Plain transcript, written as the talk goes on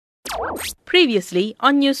Previously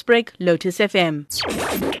on Newsbreak, Lotus FM.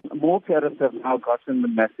 More parents have now gotten the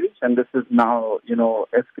message, and this is now,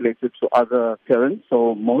 escalated to other parents.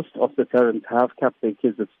 So most of the parents have kept their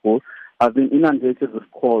kids at school. I've been inundated with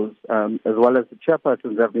calls, as well as the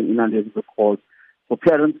chairpersons have been inundated with calls for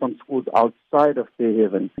parents from schools outside of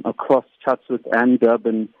Bayhaven, across Chatsworth and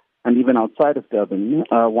Durban, and even outside of Durban,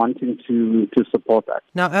 wanting to support that.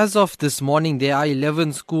 Now, as of this morning, there are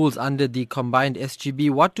 11 schools under the combined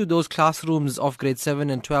SGB. What do those classrooms of grade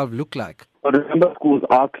 7 and 12 look like? So the number of schools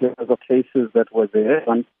are clear of cases that were there,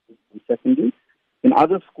 one secondly. In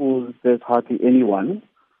other schools, there's hardly anyone.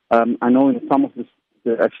 I know in some of the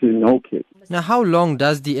there are actually no kids. Now, how long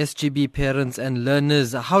does the SGB parents and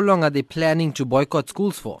learners, how long are they planning to boycott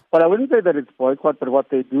schools for? Well, I wouldn't say that it's boycott, but what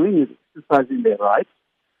they're doing is exercising their rights.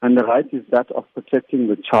 And the right is that of protecting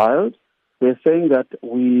the child. They're saying that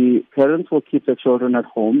parents will keep their children at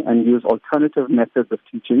home and use alternative methods of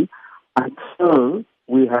teaching until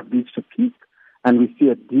we have reached a peak and we see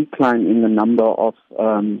a decline in the number of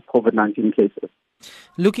COVID-19 cases.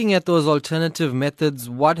 Looking at those alternative methods,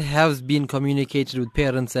 what has been communicated with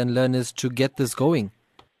parents and learners to get this going?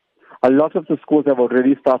 A lot of the schools have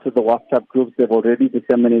already started the WhatsApp groups. They've already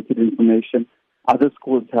disseminated information. Other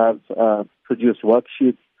schools have produced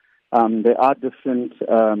worksheets. There are different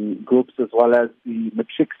groups, as well as the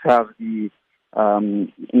matrics have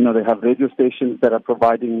they have radio stations that are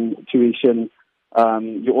providing tuition.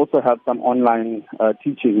 You also have some online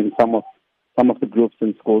teaching in some of the groups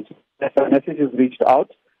in schools. The message has reached out.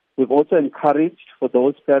 We've also encouraged for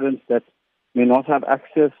those parents that may not have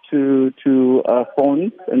access to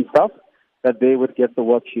phones and stuff, that they would get the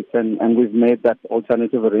worksheets, and we've made that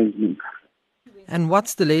alternative arrangement. And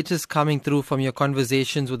what's the latest coming through from your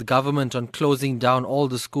conversations with government on closing down all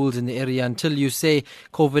the schools in the area until you say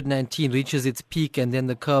COVID-19 reaches its peak and then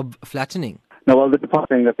the curve flattening? No, well, the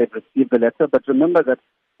department that they've received the letter, but remember that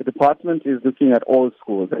the department is looking at all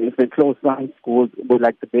schools. And if they close down schools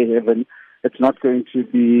like the Bayhaven, it's not going to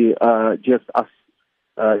be just us.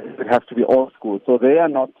 It has to be all schools. So they are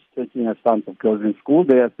not taking a stance of closing schools.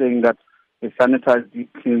 They are saying that they sanitize,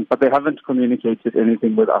 deep clean, but they haven't communicated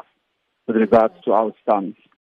anything with us with regards to our stance.